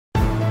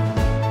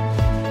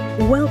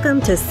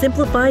Welcome to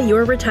Simplify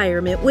Your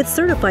Retirement with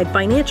certified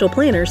financial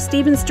planner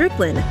Stephen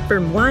Stricklin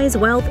from Wise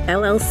Wealth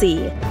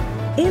LLC.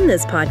 In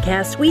this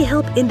podcast, we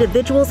help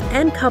individuals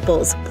and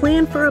couples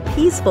plan for a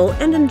peaceful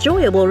and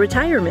enjoyable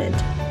retirement.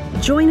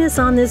 Join us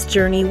on this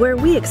journey where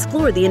we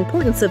explore the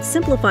importance of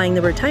simplifying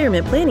the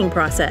retirement planning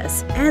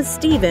process, as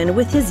Stephen,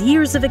 with his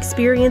years of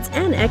experience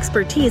and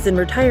expertise in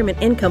retirement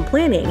income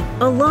planning,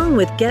 along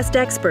with guest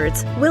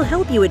experts, will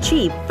help you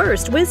achieve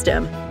first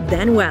wisdom,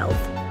 then wealth.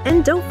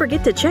 And don't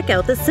forget to check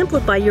out the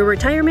Simplify Your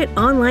Retirement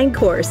online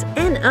course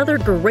and other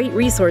great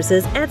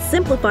resources at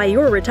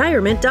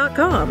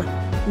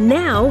simplifyyourretirement.com.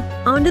 Now,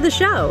 on to the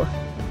show.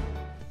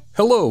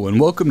 Hello, and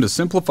welcome to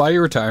Simplify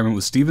Your Retirement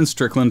with Stephen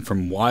Stricklin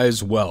from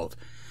Wise Wealth.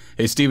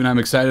 Hey, Stephen, I'm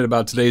excited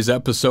about today's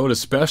episode,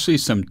 especially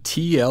some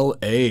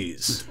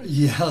TLAs.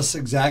 Yes,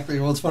 exactly.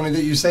 Well, it's funny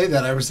that you say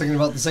that. I was thinking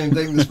about the same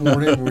thing this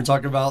morning when we were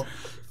talking about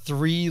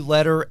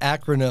three-letter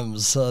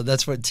acronyms.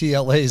 That's what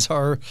TLAs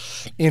are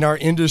in our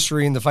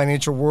industry, in the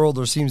financial world.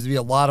 There seems to be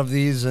a lot of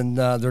these, and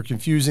they're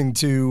confusing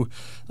to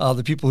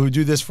the people who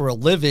do this for a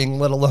living,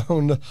 let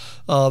alone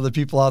the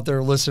people out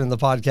there listening to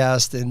the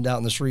podcast and out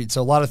in the street.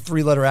 So a lot of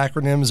three-letter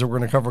acronyms, and we're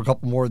going to cover a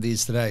couple more of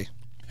these today.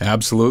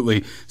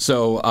 Absolutely.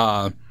 So,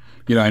 I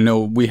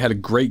know we had a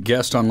great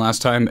guest on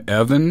last time,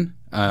 Evan,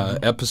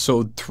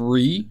 episode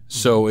 3.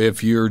 So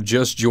if you're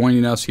just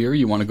joining us here,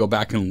 you want to go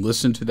back and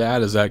listen to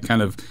that, as that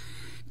kind of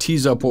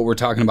tease up what we're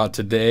talking about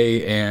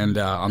today and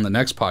on the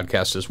next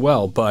podcast as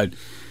well. But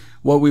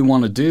what we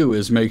want to do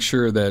is make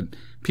sure that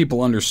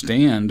people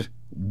understand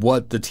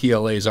what the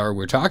TLAs are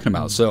we're talking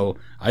about. So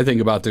I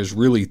think about there's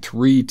really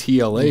 3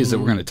 TLAs that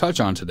we're going to touch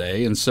on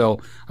today. And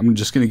so I'm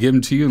just going to give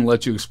them to you and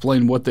let you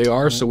explain what they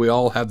are so we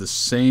all have the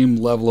same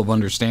level of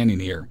understanding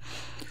here.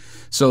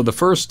 So the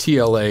first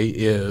TLA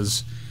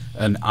is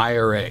an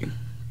IRA.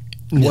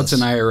 Yes. What's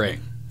an IRA?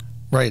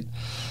 Right.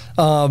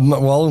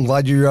 Well, I'm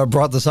glad you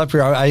brought this up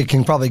here. I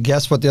can probably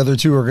guess what the other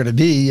 2 are going to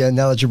be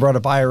now that you brought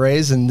up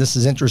IRAs. And this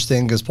is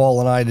interesting because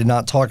Paul and I did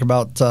not talk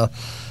about the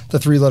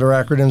 3-letter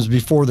acronyms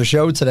before the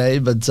show today,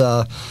 but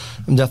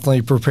I'm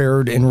definitely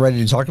prepared and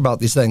ready to talk about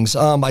these things.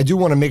 I do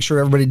want to make sure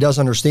everybody does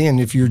understand,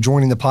 if you're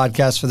joining the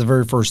podcast for the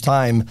very first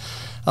time,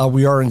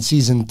 we are in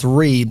season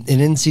 3, and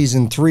in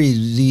season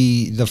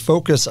 3, the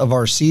focus of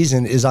our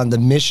season is on the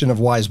mission of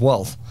Wise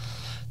Wealth.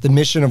 The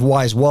mission of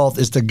Wise Wealth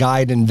is to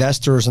guide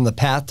investors on the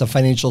path to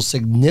financial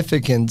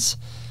significance,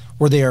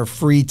 where they are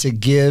free to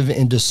give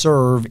and to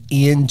serve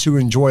and to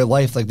enjoy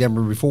life like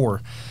never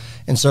before.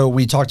 And so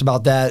we talked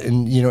about that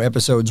in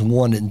episodes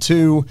 1 and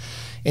 2,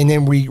 and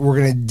then we're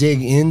going to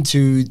dig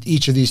into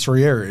each of these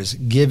 3 areas: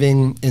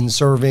 giving and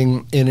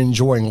serving and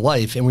enjoying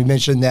life. And we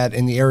mentioned that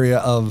in the area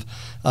of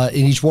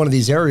in each one of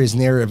these areas, in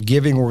the area of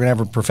giving, we're going to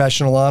have a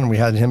professional on. We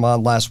had him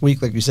on last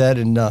week, like we said,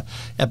 in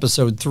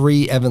episode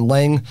 3, Evan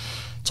Lang,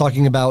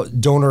 talking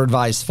about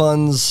donor-advised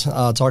funds,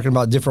 talking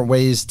about different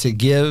ways to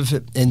give.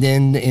 And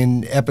then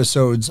in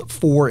episodes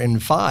 4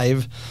 and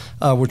 5,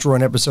 which we're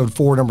on episode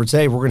 4 number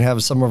today, we're going to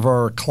have some of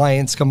our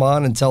clients come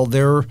on and tell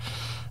their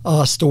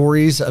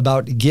stories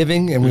about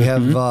giving. And we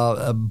have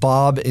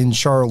Bob and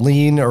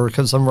Charlene, or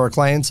some of our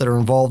clients that are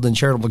involved in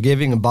charitable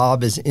giving. And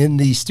Bob is in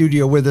the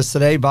studio with us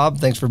today. Bob,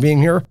 thanks for being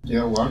here.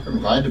 You're welcome.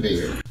 Glad to be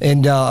here.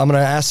 And I'm going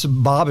to ask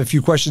Bob a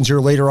few questions here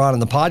later on in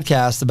the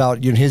podcast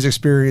about his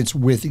experience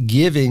with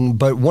giving.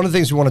 But one of the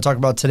things we want to talk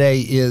about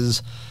today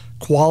is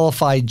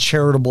qualified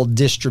charitable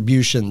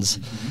distributions,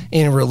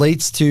 and it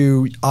relates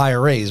to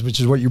IRAs, which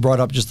is what you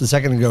brought up just a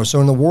second ago. So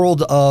in the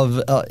world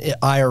of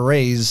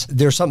IRAs,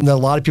 there's something that a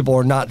lot of people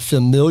are not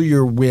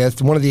familiar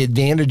with. One of the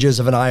advantages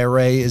of an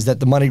IRA is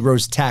that the money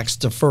grows tax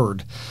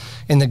deferred,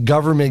 and the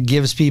government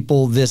gives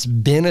people this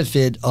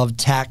benefit of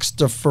tax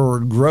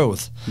deferred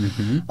growth.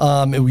 You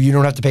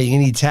don't have to pay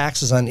any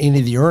taxes on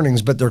any of the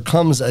earnings, but there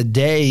comes a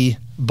day,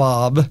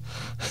 Bob,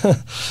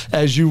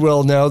 as you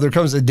well know, there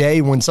comes a day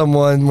when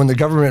the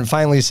government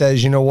finally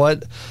says, you know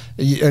what,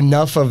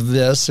 enough of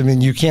this. I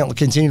mean, you can't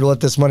continue to let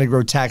this money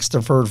grow tax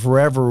deferred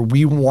forever.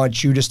 We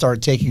want you to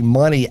start taking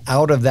money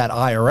out of that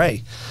IRA.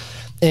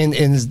 And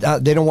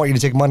they don't want you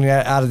to take money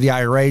out of the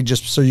IRA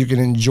just so you can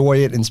enjoy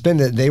it and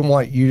spend it. They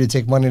want you to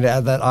take money out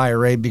of that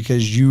IRA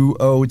because you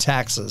owe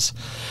taxes.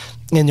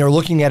 And they're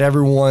looking at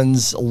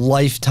everyone's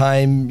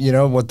lifetime,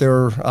 what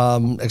their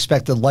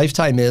expected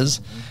lifetime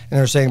is. And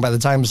they're saying by the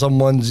time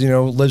someone's,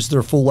 lives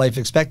their full life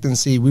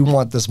expectancy, we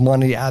want this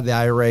money out of the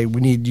IRA.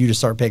 We need you to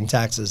start paying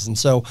taxes. And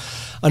so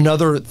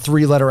another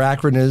 3-letter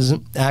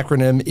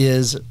acronym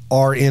is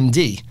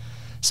RMD.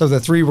 So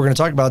the 3 we're going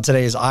to talk about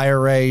today is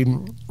IRA,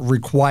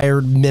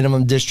 required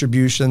minimum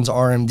distributions,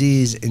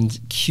 RMDs, and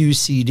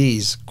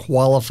QCDs,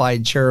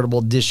 qualified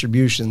charitable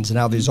distributions, and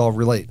how these all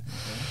relate.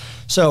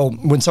 So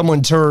when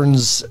someone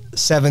turns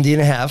 70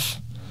 and a half,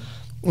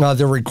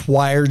 they're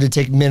required to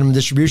take minimum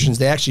distributions.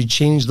 They actually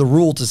changed the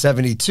rule to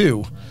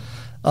 72.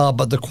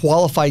 But the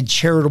qualified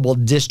charitable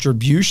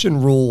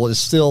distribution rule is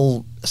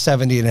still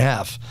 70 and a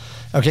half.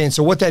 Okay, and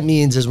so what that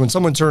means is when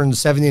someone turns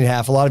 70 and a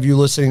half, a lot of you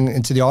listening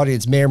into the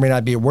audience may or may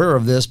not be aware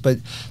of this, but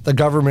the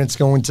government's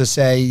going to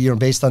say,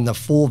 based on the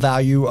full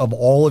value of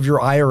all of your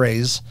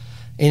IRAs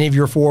any of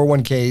your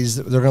 401ks,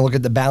 they're going to look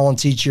at the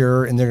balance each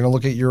year, and they're going to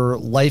look at your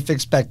life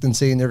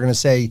expectancy, and they're going to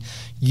say,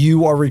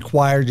 you are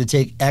required to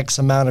take X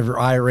amount of your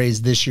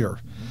IRAs this year.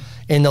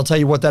 And they'll tell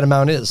you what that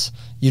amount is.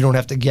 You don't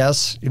have to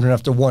guess. You don't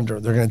have to wonder.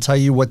 They're going to tell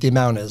you what the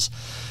amount is.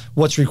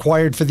 What's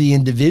required for the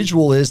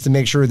individual is to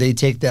make sure they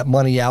take that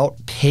money out,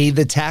 pay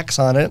the tax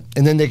on it,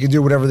 and then they can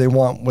do whatever they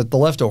want with the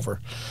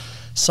leftover.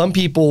 Some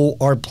people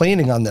are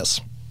planning on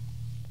this.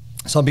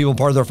 Some people,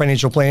 part of their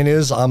financial plan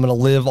is, I'm going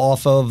to live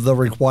off of the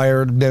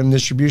required minimum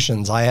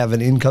distributions. I have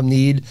an income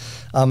need.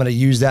 I'm going to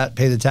use that,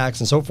 pay the tax,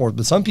 and so forth.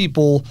 But some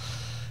people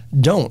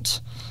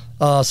don't.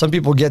 Some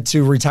people get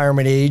to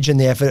retirement age and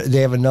they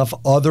have enough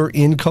other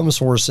income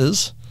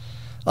sources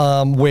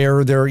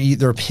where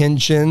their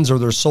pensions or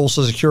their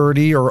Social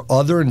Security or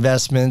other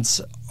investments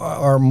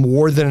are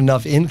more than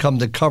enough income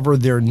to cover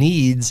their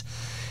needs.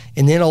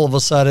 And then all of a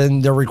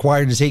sudden, they're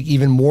required to take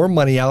even more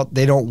money out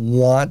they don't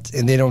want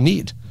and they don't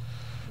need.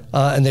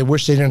 And they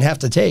wish they didn't have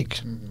to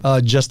take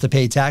just to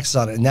pay taxes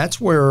on it. And that's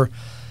where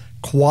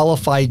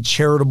qualified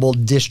charitable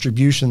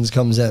distributions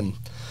comes in.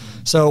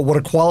 So what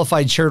a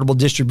qualified charitable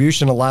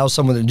distribution allows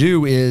someone to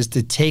do is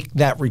to take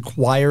that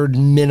required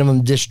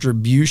minimum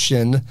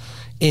distribution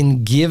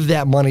and give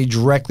that money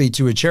directly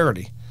to a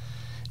charity.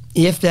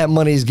 If that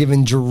money is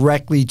given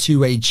directly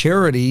to a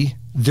charity,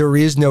 there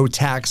is no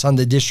tax on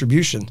the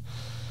distribution.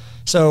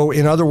 So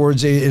in other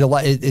words,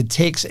 it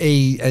takes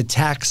a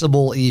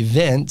taxable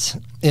event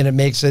and it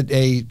makes it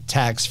a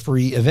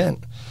tax-free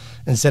event.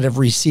 Instead of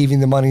receiving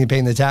the money and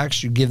paying the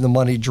tax, you give the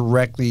money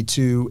directly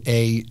to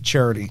a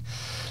charity.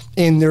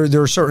 And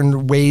there are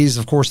certain ways,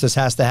 of course, this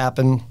has to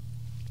happen.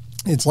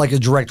 It's like a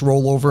direct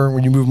rollover.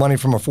 When you move money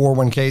from a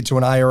 401k to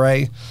an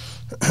IRA,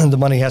 the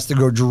money has to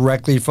go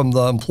directly from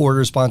the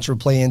employer-sponsored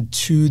plan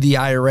to the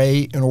IRA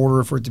in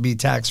order for it to be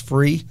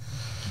tax-free.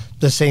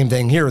 The same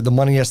thing here. The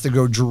money has to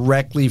go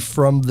directly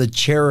from the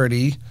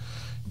charity,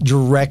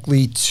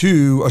 directly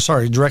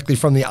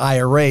from the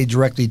IRA,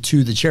 directly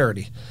to the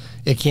charity.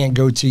 It can't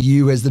go to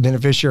you as the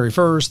beneficiary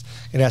first.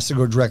 It has to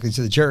go directly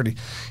to the charity.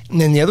 And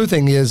then the other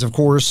thing is, of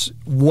course,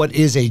 what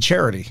is a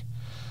charity?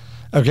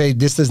 Okay,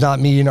 this does not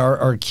mean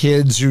our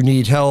kids who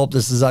need help.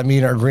 This does not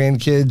mean our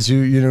grandkids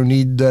who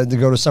need to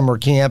go to summer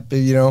camp.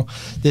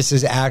 This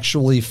is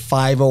actually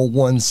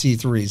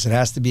 501c3s. It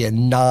has to be a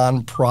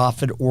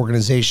nonprofit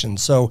organization.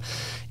 So,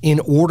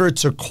 in order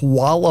to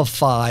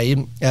qualify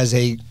as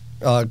a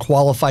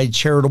qualified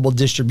charitable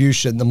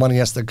distribution, the money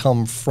has to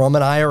come from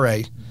an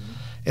IRA.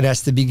 It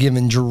has to be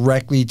given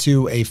directly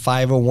to a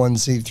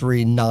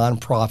 501c3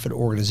 nonprofit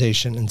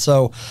organization. And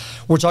so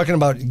we're talking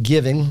about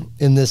giving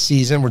in this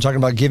season. We're talking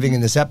about giving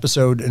in this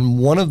episode. And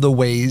one of the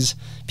ways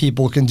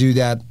people can do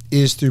that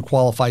is through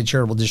qualified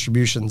charitable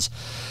distributions.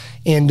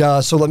 And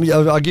so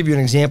I'll give you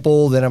an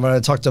example. Then I'm going to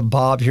talk to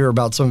Bob here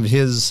about some of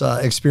his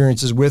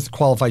experiences with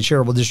qualified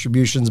charitable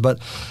distributions. But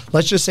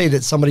let's just say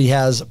that somebody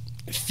has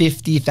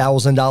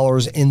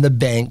 $50,000 in the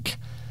bank,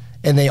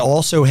 and they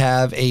also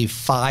have a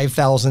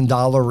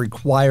 $5,000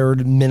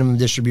 required minimum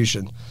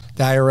distribution.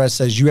 The IRS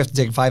says you have to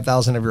take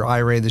 $5,000 of your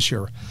IRA this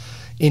year.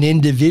 An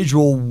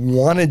individual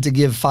wanted to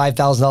give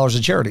 $5,000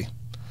 to charity.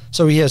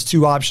 So he has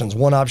two options.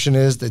 One option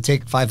is to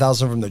take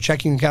 $5,000 from their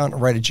checking account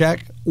and write a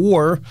check,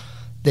 or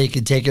they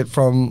could take it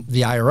from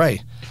the IRA.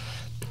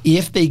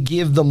 If they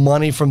give the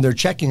money from their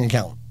checking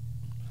account,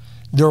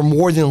 they're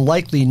more than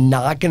likely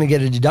not going to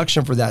get a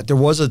deduction for that. There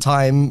was a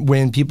time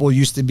when people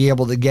used to be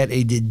able to get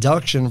a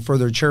deduction for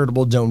their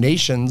charitable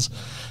donations,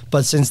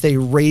 but since they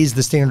raised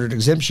the standard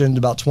exemption to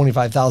about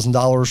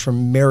 $25,000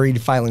 from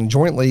married filing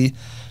jointly,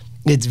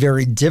 it's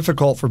very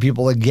difficult for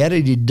people to get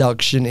a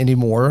deduction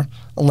anymore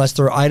unless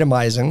they're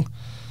itemizing.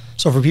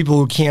 So for people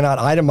who cannot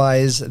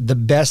itemize, the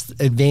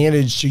best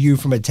advantage to you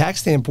from a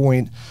tax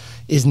standpoint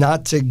is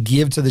not to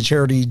give to the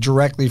charity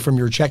directly from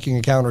your checking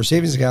account or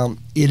savings account.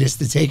 It is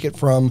to take it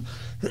from,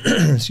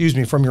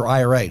 from your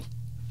IRA.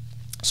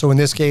 So in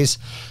this case,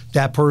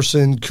 that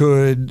person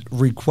could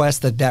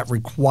request that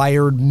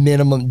required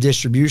minimum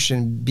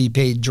distribution be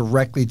paid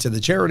directly to the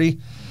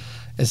charity.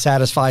 It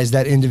satisfies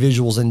that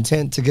individual's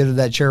intent to give to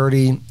that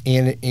charity,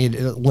 and it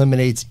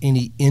eliminates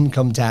any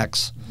income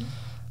tax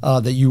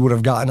that you would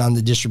have gotten on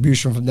the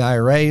distribution from the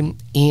IRA,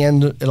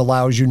 and it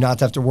allows you not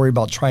to have to worry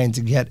about trying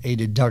to get a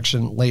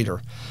deduction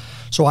later.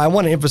 So I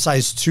want to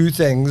emphasize two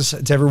things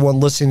to everyone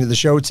listening to the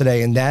show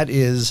today, and that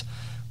is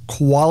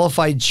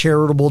qualified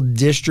charitable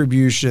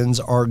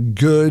distributions are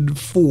good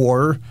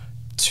for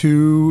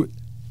two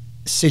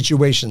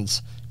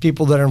situations.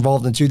 People that are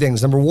involved in two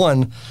things. Number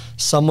one,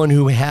 someone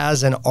who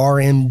has an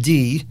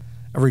RMD,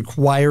 a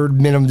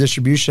required minimum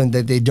distribution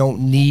that they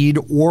don't need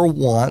or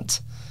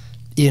want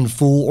in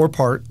full or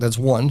part. That's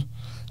one.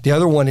 The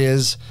other one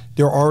is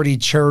they're already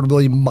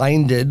charitably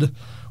minded,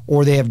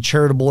 or they have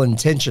charitable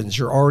intentions.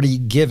 You're already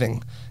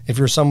giving. If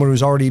you're someone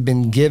who's already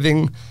been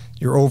giving,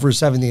 you're over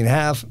 70 and a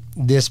half,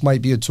 this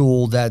might be a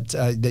tool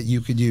that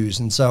you could use.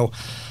 And so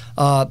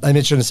I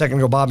mentioned a second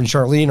ago, Bob and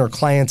Charlene are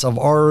clients of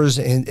ours,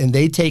 and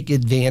they take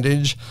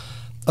advantage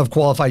of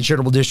qualified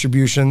charitable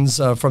distributions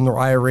from their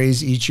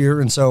IRAs each year.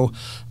 And so,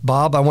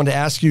 Bob, I wanted to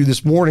ask you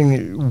this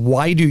morning,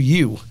 why do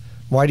you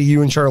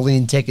and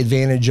Charlene take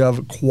advantage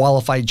of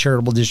qualified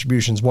charitable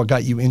distributions? What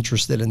got you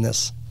interested in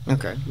this?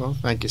 Okay. Well,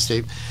 thank you,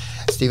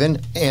 Stephen.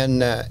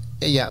 And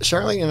yeah,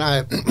 Charlene and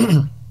I,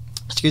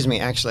 excuse me,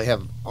 actually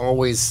have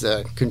always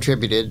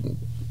contributed.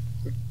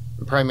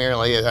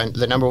 Primarily,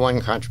 the number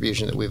one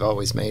contribution that we've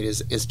always made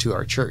is to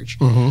our church.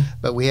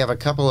 But we have a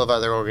couple of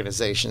other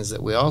organizations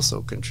that we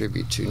also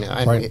contribute to now,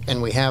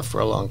 and we have for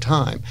a long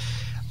time.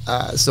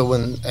 So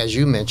when, as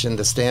you mentioned,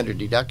 the standard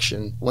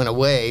deduction went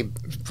away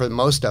for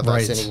most of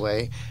us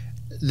anyway,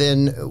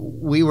 then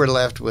we were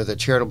left with a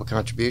charitable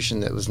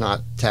contribution that was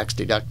not tax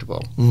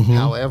deductible.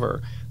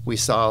 However, we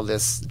saw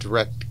this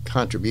direct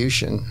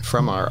contribution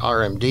from our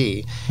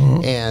RMD,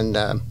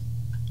 and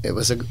it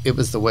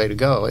was the way to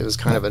go. It was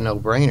kind of a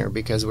no-brainer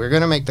because we were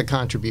going to make the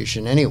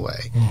contribution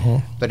anyway.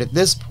 But at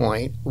this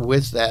point,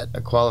 with that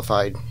a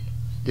qualified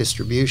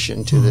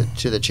distribution to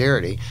the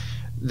charity,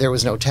 there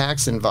was no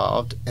tax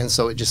involved, and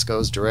so it just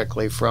goes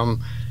directly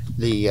from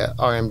the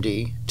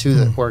RMD to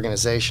the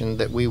organization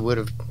that we would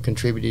have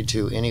contributed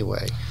to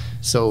anyway.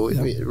 So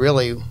it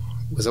really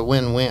was a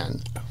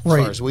win-win as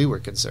far as we were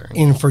concerned.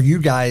 And for you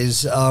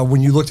guys,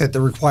 when you looked at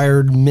the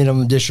required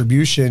minimum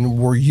distribution,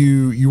 were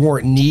you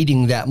weren't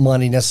needing that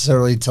money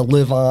necessarily to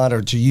live on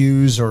or to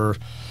use or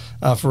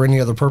for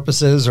any other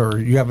purposes, or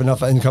you have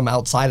enough income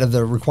outside of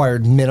the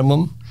required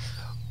minimum?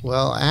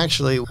 Well,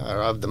 actually,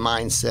 are of the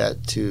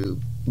mindset to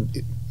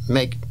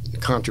make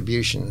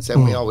contributions,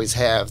 and we always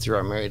have through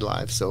our married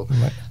life. So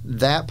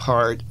that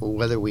part,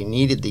 whether we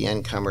needed the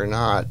income or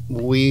not,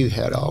 we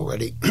had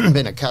already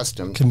been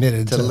accustomed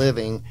committed to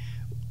living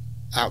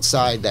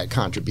outside that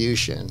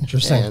contribution.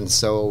 Interesting. And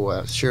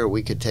so sure,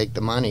 we could take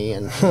the money,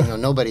 and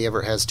nobody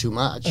ever has too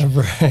much,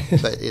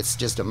 but it's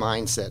just a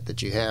mindset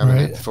that you have,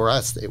 and for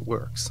us it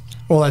works.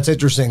 Well, that's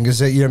interesting because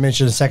you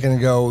mentioned a second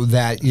ago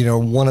that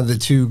one of the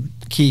two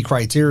key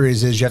criteria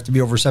is you have to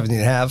be over 70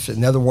 and a half.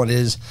 And the other one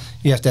is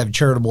you have to have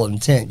charitable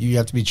intent. You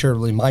have to be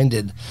charitably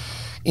minded.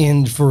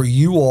 And for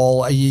you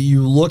all,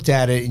 you looked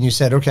at it and you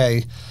said,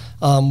 okay,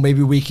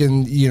 maybe we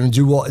can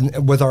do well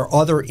with our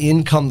other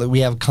income that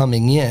we have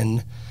coming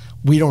in.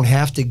 We don't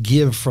have to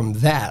give from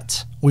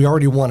that. We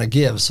already want to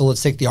give. So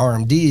let's take the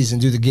RMDs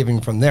and do the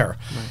giving from there.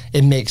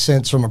 It makes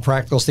sense from a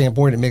practical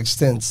standpoint. It makes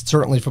sense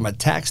certainly from a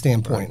tax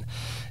standpoint.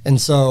 And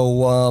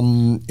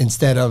so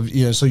instead of,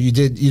 so you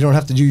don't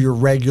have to do your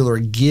regular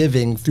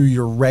giving through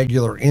your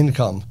regular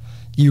income.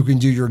 You can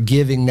do your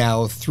giving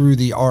now through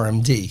the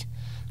RMD,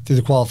 through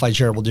the qualified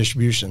charitable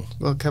distribution.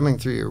 Well, coming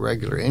through your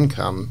regular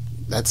income,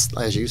 that's,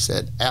 as you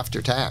said,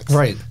 after tax.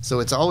 Right. So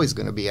it's always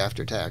going to be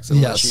after tax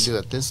unless you do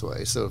it this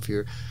way. So if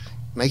you're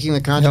making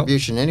the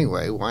contribution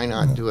anyway, why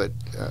not do it,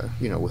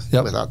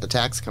 without the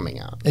tax coming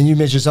out? And you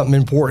mentioned something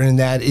important, and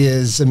that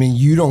is,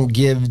 you don't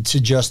give to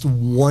just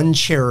one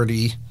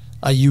charity.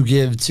 You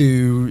give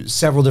to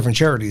several different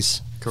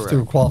charities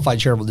through qualified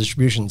charitable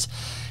distributions.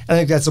 I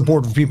think that's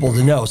important for people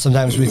to know.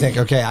 Sometimes we think,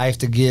 okay, I have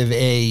to give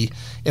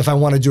if I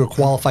want to do a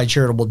qualified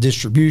charitable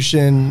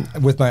distribution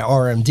with my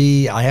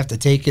RMD, I have to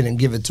take it and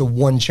give it to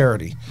one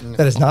charity. No.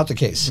 That is not the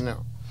case.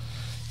 No.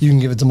 You can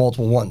give it to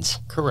multiple ones.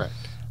 Correct.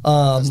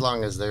 As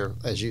long as they're,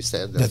 as you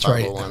said, the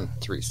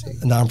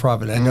 501(c)(3).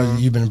 Nonprofit. I know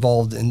you've been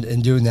involved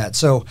in doing that.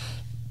 So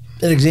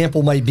an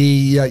example might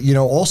be,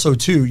 also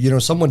too,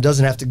 someone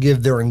doesn't have to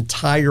give their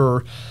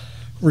entire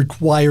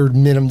required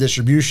minimum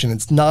distribution.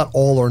 It's not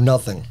all or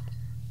nothing.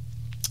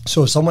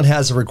 So if someone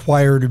has a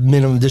required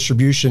minimum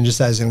distribution,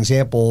 just as an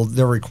example,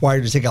 they're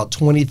required to take out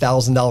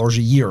 $20,000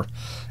 a year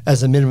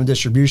as a minimum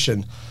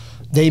distribution.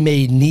 They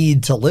may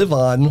need to live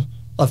on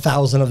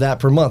 $1,000 of that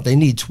per month. They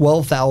need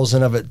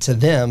 $12,000 of it to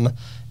them.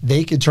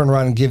 They could turn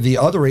around and give the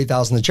other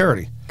 $8,000 to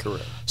charity.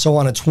 Correct. So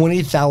on a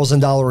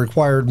 $20,000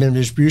 required minimum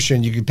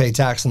distribution, you could pay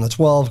tax on the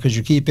 12 because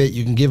you keep it.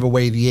 You can give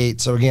away the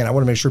 8. So again, I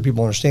want to make sure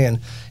people understand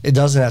it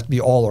doesn't have to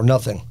be all or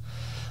nothing.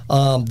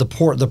 The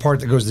part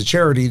that goes to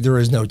charity, there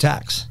is no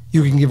tax.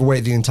 You can give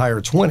away the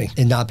entire 20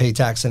 and not pay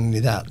tax on any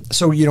of that.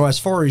 So, as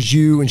far as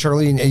you and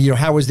Charlene,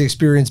 how has the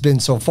experience been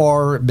so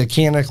far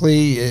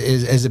mechanically?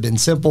 Has it been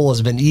simple?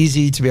 Has it been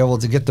easy to be able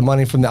to get the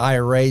money from the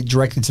IRA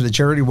directly to the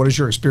charity? What is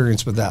your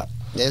experience with that?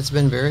 It's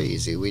been very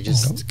easy. We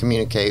just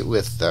communicate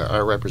with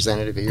our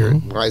representative here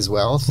at Wise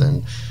Wealth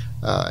and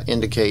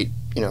indicate,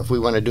 if we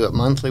want to do it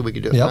monthly, we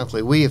could do it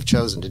monthly. We have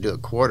chosen to do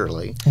it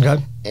quarterly.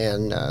 Okay.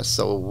 And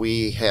so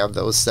we have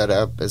those set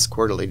up as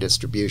quarterly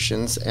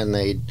distributions, and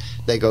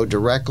they go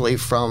directly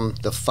from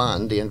the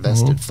fund, the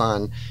invested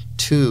fund,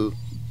 to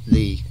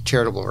the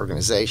charitable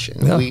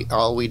organization. Yeah.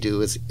 All we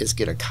do is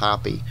get a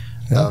copy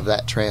of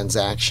that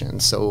transaction.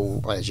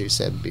 So as you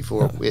said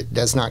before, it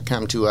does not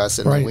come to us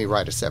and then we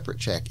write a separate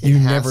check. You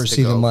never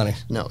see the money.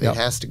 No, it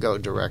has to go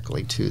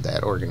directly to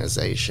that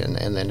organization,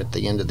 and then at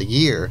the end of the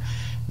year,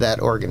 that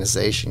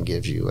organization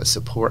gives you a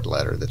support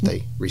letter that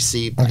they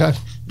received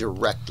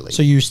directly.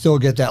 So you still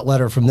get that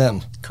letter from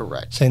them?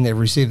 Correct. Saying they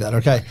received that,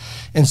 okay.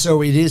 And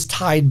so it is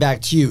tied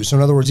back to you. So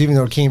in other words, even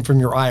though it came from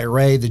your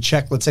IRA, the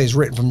check, let's say, is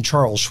written from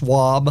Charles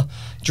Schwab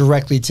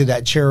directly to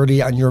that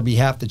charity on your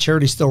behalf, the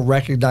charity still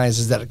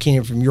recognizes that it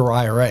came from your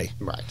IRA.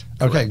 Right.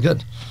 Okay, Correct.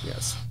 good.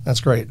 Yes.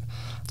 That's great.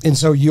 And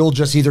so you'll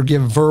just either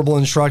give verbal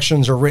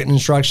instructions or written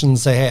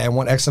instructions, say, hey, I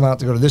want X amount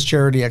to go to this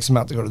charity, X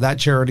amount to go to that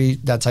charity.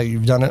 That's how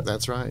you've done it?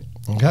 That's right.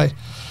 Okay.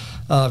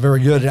 Very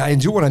good. And I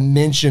do want to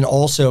mention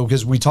also,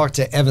 because we talked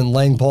to Evan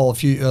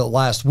Langpaul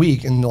last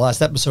week in the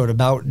last episode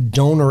about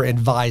donor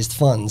advised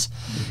funds.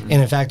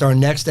 And in fact, our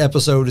next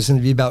episode is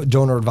going to be about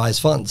donor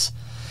advised funds.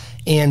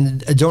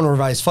 And a donor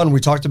advised fund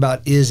we talked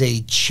about is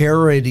a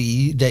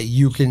charity that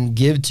you can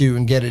give to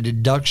and get a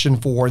deduction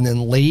for, and then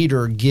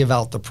later give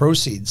out the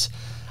proceeds.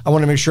 I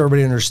want to make sure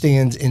everybody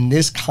understands in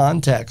this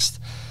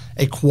context,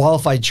 a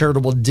qualified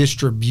charitable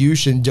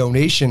distribution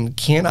donation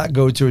cannot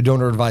go to a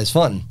donor advised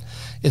fund.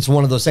 It's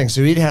one of those things.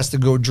 So it has to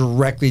go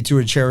directly to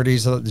a charity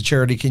so that the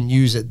charity can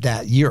use it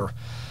that year.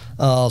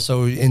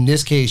 So in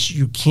this case,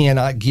 you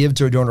cannot give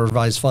to a donor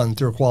advised fund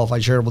through a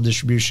qualified charitable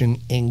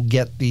distribution and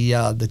get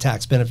the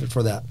tax benefit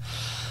for that.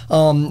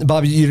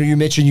 Bob, you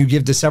mentioned you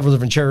give to several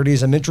different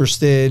charities. I'm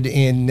interested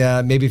in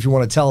maybe if you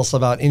want to tell us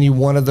about any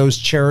one of those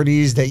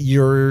charities that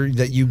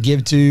you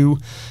give to,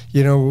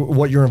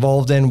 what you're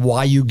involved in,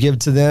 why you give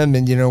to them,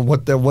 and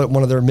what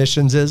one of their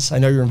missions is. I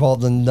know you're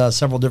involved in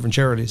several different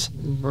charities.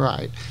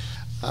 Right.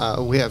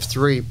 We have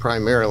three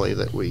primarily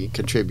that we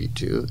contribute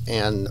to,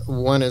 and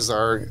one is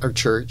our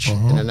church,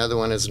 and another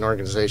one is an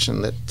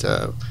organization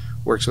that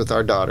works with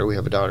our daughter. We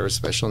have a daughter with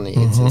special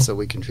needs, and so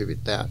we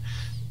contribute that.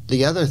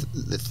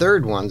 The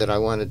third one that I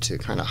wanted to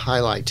kind of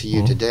highlight to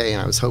you today,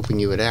 and I was hoping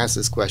you would ask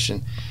this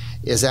question,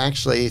 is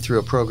actually through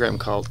a program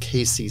called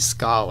KC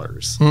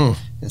Scholars.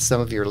 And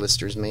some of your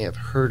listeners may have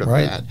heard of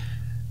that.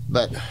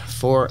 But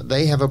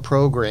they have a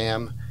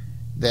program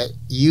that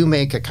you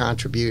make a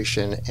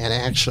contribution, and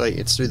actually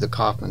it's through the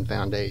Kauffman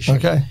Foundation.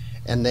 Okay.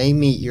 And they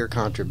meet your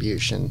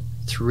contribution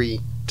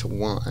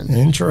 3-to-1.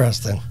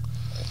 Interesting.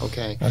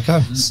 Okay.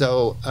 Okay.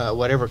 So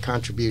whatever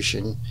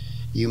contribution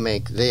you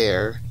make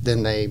there,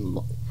 then they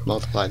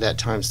multiply that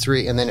times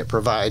 3, and then it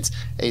provides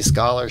a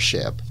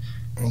scholarship.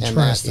 And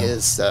that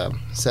is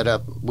set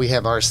up. We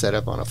have ours set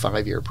up on a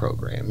 5-year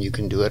program. You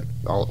can do it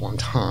all at one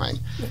time.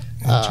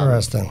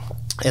 Interesting.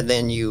 And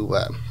then you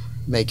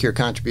make your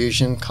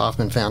contribution.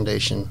 Kauffman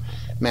Foundation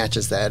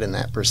matches that in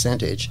that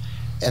percentage.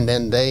 And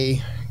then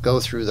they go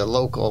through the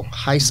local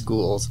high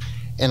schools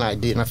and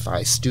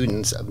identify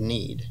students of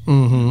need.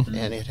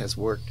 And it has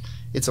worked.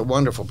 It's a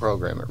wonderful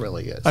program. It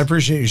really is. I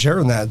appreciate you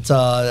sharing that.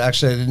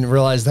 Actually, I didn't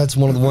realize that's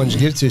one of the ones you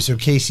give to. So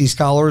KC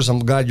Scholars, I'm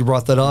glad you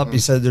brought that up. You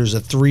said there's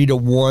a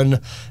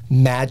 3-to-1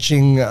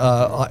 matching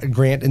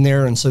grant in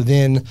there. And so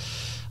then,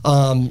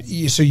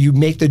 so you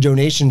make the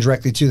donation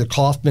directly to the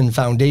Kauffman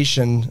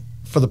Foundation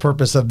for the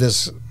purpose of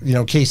this,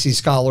 KC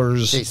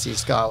Scholars.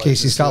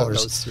 KC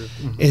Scholars.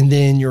 And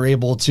then you're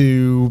able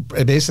to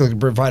basically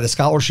provide a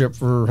scholarship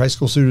for high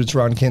school students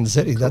around Kansas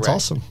City. That's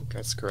awesome.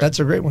 That's correct. That's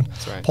a great one.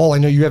 That's right. Paul, I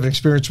know you have an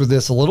experience with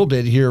this a little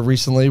bit here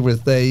recently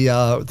with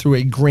through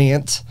a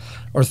grant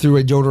or through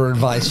a donor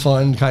advised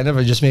fund, kind of.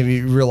 I just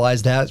maybe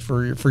realized that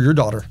for your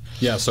daughter.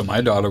 Yeah, so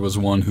my daughter was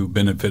one who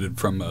benefited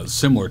from a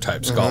similar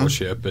type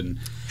scholarship, and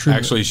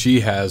actually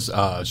she has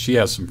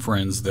some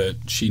friends that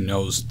she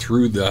knows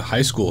through the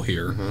high school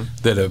here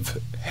that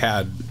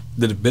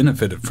have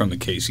benefited from the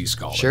KC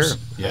Scholars. Sure.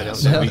 Yeah, I don't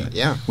so know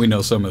that. we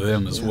know some of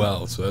them as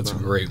well, so that's a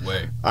great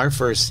way. Our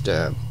first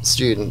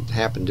student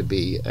happened to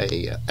be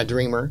a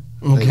dreamer.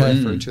 Okay. They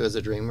refer to as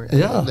a dreamer.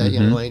 And that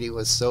young lady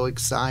was so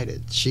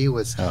excited. She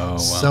was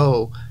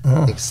so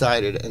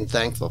excited and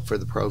thankful for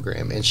the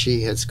program. And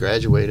she has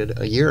graduated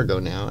a year ago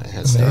now and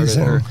has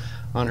started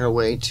on her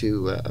way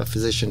to a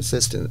physician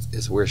assistant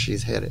is where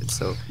she's headed.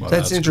 So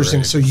that's interesting.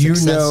 Great. So you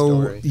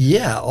know, story.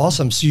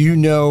 Awesome. So you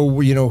know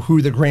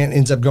who the grant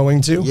ends up going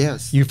to.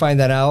 Yes. You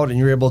find that out, and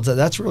you're able to.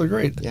 That's really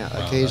great. Yeah.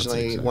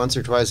 Occasionally, once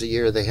or twice a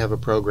year, they have a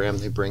program.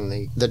 They bring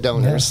the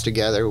donors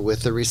together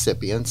with the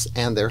recipients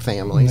and their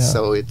families. Yeah.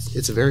 So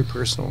it's very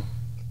personal.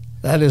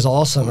 That is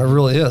awesome. It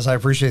really is. I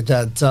appreciate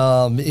that.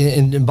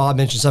 And Bob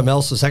mentioned something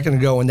else a second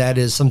ago, and that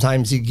is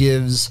sometimes he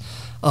gives.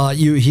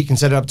 He can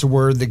set it up to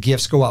where the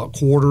gifts go out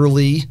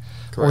quarterly.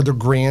 Correct. Or the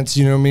grants,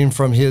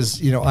 from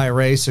his,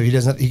 IRA. So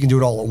he can do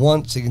it all at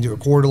once. He can do it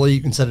quarterly.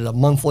 You can set it up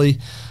monthly.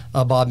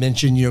 Bob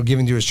mentioned,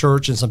 giving to his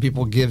church, and some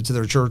people give to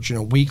their church,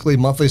 weekly,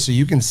 monthly. So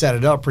you can set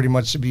it up pretty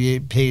much to be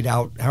paid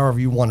out however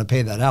you want to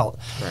pay that out.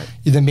 Right.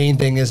 The main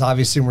thing is,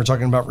 obviously, when we're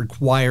talking about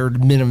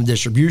required minimum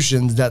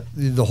distributions, that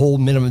the whole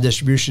minimum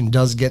distribution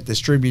does get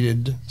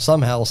distributed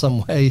somehow,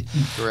 some way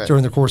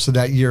during the course of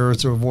that year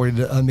to avoid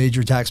a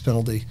major tax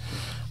penalty.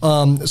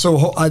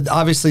 So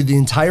obviously the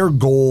entire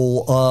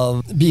goal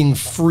of being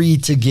free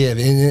to give,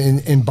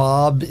 and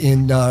Bob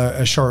and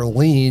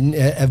Charlene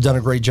have done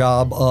a great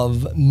job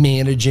of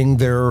managing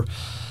their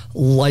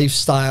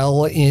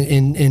lifestyle,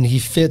 and he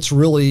fits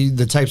really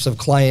the types of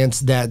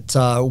clients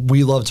that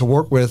we love to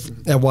work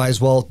with at Wise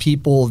Wealth.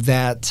 People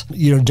that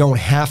don't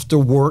have to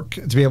work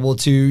to be able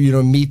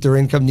to meet their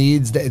income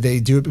needs. They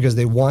do it because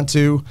they want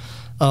to,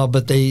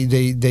 but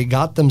they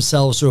got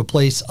themselves to a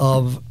place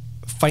of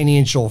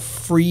financial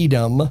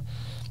freedom,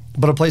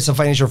 but a place of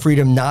financial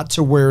freedom not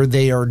to where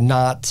they are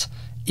not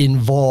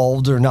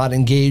involved or not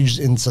engaged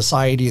in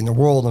society in the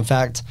world. In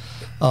fact,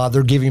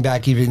 they're giving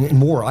back even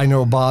more. I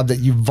know, Bob, that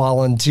you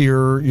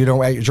volunteer,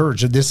 at your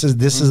church. This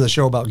is a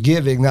show about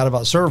giving, not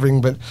about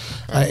serving, but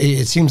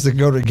it seems to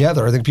go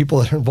together. I think people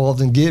that are involved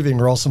in giving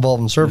are also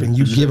involved in serving.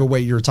 You give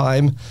away your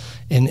time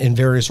in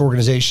various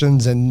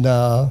organizations, and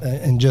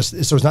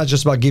just so it's not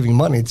just about giving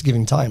money; it's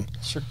giving time.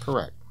 Sure,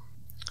 correct.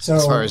 So,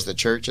 as far as the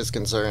church is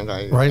concerned,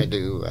 I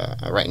do.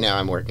 Right now,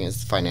 I'm working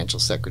as the financial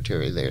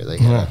secretary there. They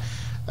have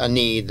a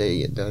need.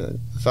 The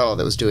fellow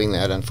that was doing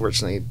that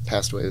unfortunately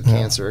passed away with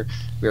cancer,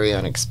 very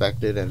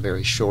unexpected and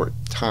very short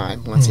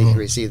time once he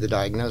received the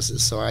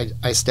diagnosis. So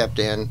I stepped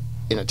in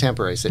a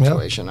temporary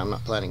situation. I'm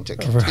not planning to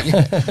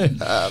continue,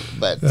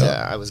 but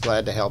I was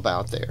glad to help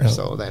out there.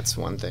 So that's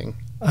one thing.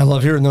 I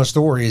love hearing those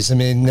stories. I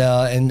mean,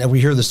 and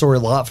we hear the story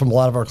a lot from a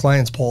lot of our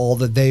clients, Paul,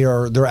 that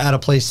they're at a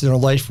place in their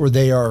life where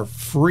they are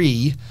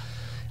free.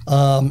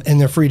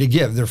 And they're free to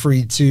give. They're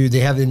free to, they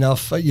have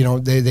enough,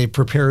 they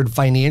prepared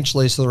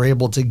financially so they're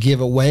able to give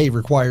away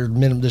required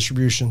minimum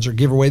distributions or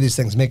give away these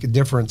things, make a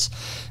difference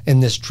in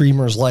this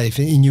dreamer's life.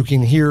 And you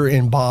can hear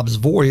in Bob's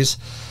voice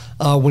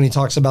when he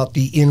talks about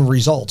the end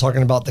result,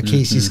 talking about the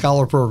Casey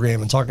Scholar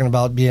Program and talking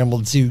about being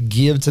able to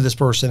give to this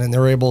person and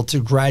they're able to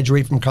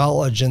graduate from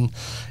college and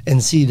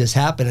see this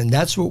happen. And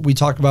that's what we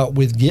talk about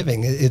with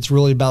giving. It's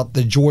really about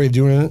the joy of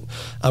doing it.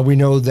 We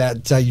know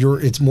that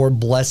it's more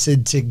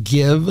blessed to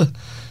give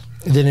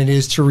than it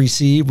is to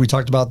receive. We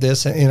talked about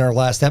this in our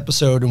last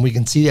episode, and we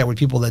can see that with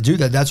people that do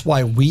that. That's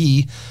why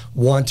we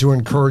want to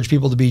encourage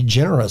people to be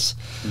generous.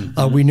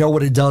 We know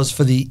what it does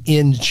for the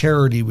end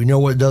charity. We know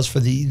what it does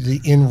for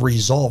the end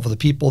result, for the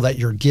people that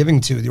you're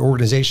giving to, the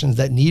organizations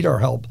that need our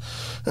help,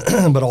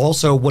 but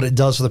also what it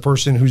does for the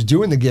person who's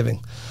doing the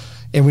giving.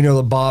 And we know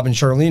that Bob and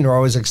Charlene are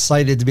always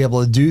excited to be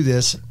able to do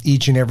this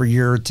each and every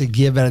year, to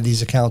give out of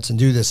these accounts and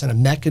do this. And a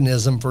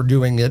mechanism for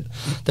doing it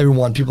that we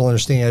want people to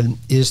understand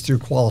is through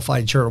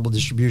qualified charitable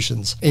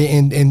distributions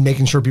and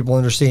making sure people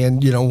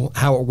understand,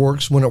 how it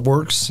works, when it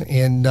works,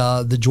 and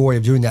the joy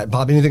of doing that.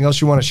 Bob, anything else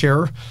you want to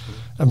share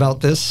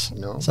about this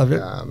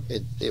subject?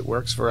 It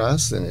works for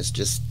us, and it's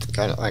just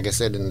kind of, like I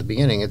said in the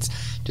beginning, it's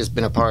just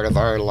been a part of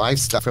our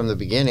lifestyle from the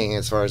beginning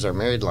as far as our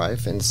married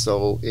life. And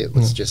so it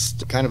was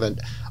just kind of an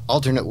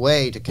alternate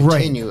way to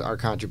continue our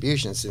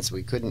contributions, since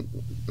we couldn't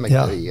make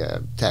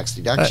the tax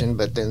deduction,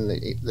 but then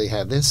they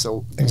have this,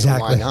 so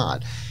why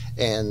not?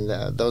 And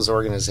those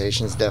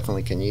organizations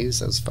definitely can use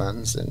those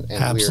funds, and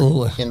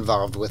we're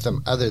involved with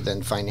them other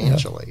than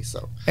financially.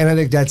 So, and I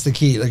think that's the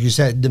key. Like you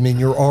said, I mean,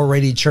 you're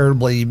already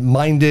charitably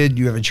minded.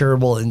 You have a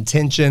charitable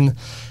intention.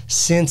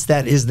 Since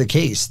that is the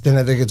case, then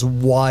I think it's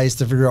wise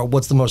to figure out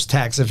what's the most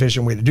tax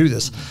efficient way to do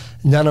this.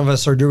 None of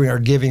us are doing our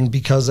giving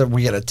because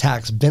we get a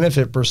tax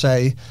benefit per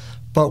se,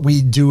 but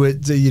we do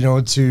it,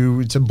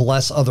 to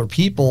bless other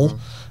people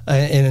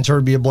and in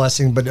turn be a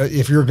blessing. But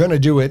if you're going to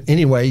do it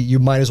anyway, you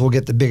might as well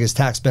get the biggest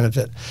tax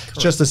benefit. Correct.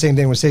 It's just the same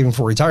thing with saving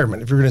for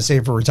retirement. If you're going to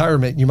save for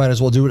retirement, you might as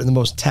well do it in the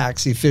most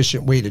tax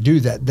efficient way to do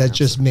that. That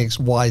just makes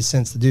wise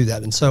sense to do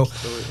that. And so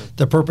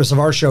the purpose of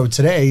our show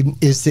today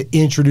is to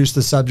introduce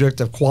the subject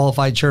of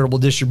qualified charitable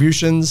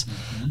distributions.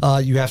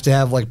 You have to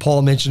have, like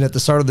Paul mentioned at the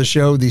start of the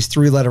show, these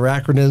 3-letter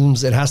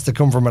acronyms. It has to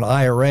come from an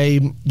IRA.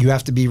 You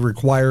have to be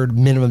required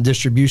minimum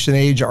distribution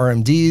age,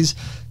 RMDs,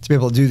 to be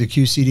able to do the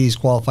QCDs,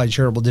 qualified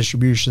charitable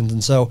distributions.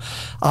 And so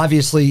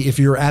obviously if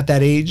you're at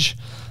that age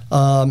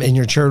and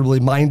you're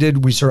charitably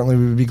minded, we certainly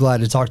would be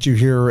glad to talk to you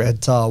here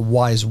at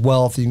Wise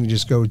Wealth. You can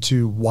just go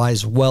to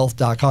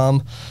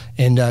wisewealth.com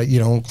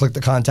and click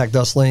the contact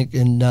us link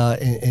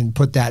and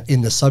put that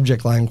in the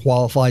subject line,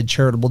 qualified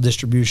charitable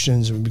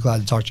distributions, and we'd be glad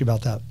to talk to you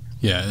about that.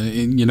 Yeah,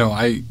 and,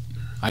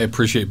 I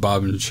appreciate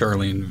Bob and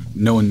Charlene,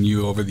 knowing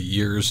you over the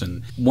years,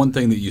 and one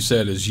thing that you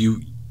said is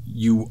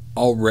you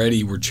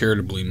already were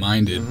charitably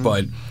minded,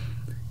 but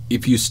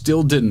if you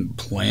still didn't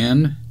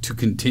plan to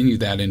continue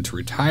that into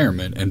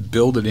retirement and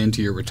build it into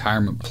your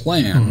retirement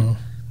plan,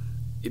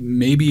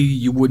 maybe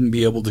you wouldn't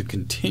be able to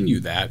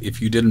continue that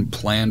if you didn't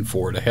plan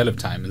for it ahead of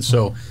time. And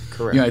so,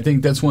 I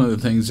think that's one of the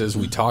things as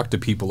we talk to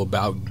people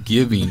about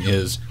giving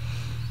is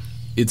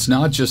it's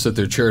not just that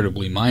they're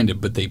charitably minded,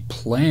 but they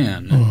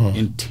plan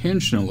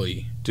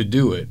intentionally to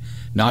do it,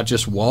 not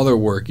just while they're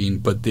working,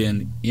 but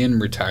then in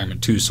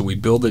retirement too. So we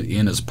build it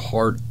in as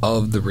part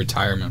of the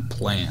retirement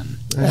plan.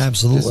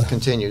 Absolutely, this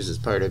continues as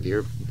part of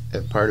your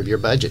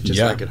budget, just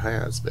like it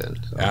has been.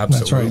 So.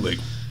 Absolutely.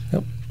 That's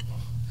right. Yep.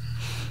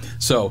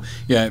 So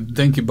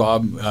thank you,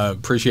 Bob.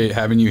 Appreciate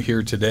having you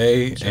here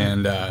today,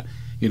 and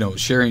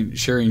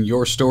sharing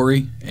your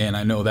story. And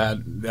I know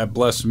that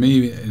blessed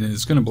me, and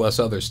it's going to bless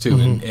others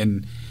too,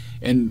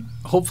 and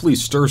hopefully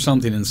stir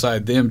something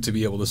inside them to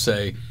be able to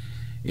say,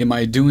 am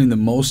I doing the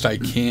most I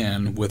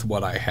can with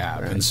what I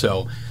have? Right. And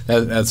so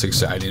that's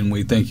exciting.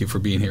 We thank you for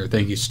being here.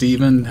 Thank you,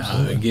 Stephen,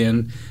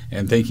 again,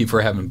 and thank you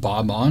for having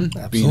Bob on,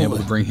 being able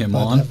to bring him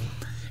on.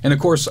 And, of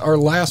course, our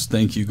last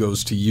thank you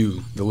goes to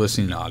you, the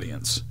listening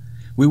audience.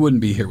 We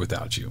wouldn't be here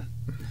without you.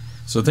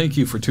 So thank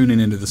you for tuning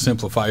into the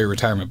Simplify Your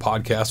Retirement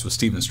podcast with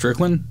Stephen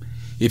Stricklin.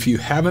 If you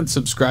haven't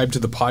subscribed to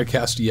the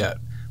podcast yet,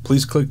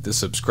 please click the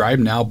subscribe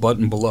now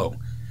button below.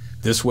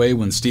 This way,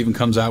 when Stephen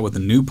comes out with a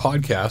new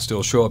podcast, it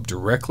will show up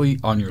directly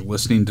on your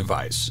listening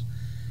device.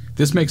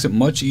 This makes it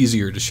much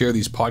easier to share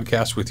these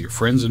podcasts with your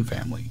friends and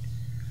family.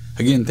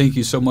 Again, thank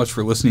you so much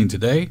for listening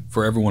today.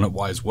 For everyone at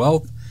Wise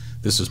Wealth,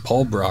 this is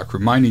Paul Brock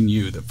reminding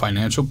you that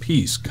financial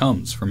peace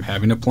comes from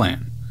having a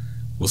plan.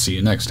 We'll see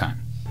you next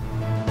time.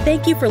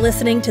 Thank you for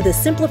listening to the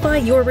Simplify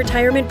Your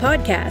Retirement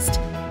podcast.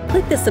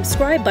 Click the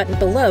subscribe button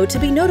below to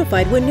be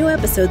notified when new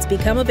episodes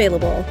become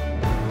available.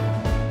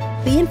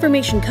 The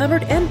information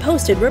covered and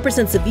posted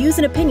represents the views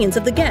and opinions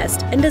of the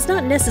guest and does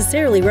not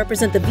necessarily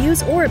represent the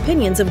views or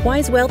opinions of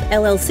Wise Wealth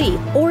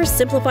LLC or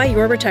Simplify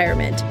Your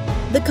Retirement.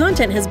 The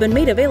content has been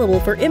made available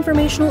for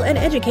informational and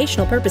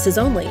educational purposes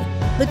only.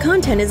 The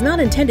content is not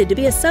intended to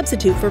be a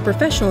substitute for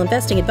professional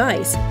investing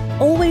advice.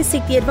 Always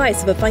seek the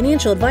advice of a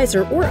financial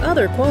advisor or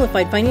other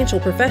qualified financial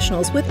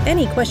professionals with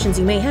any questions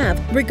you may have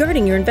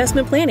regarding your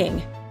investment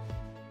planning.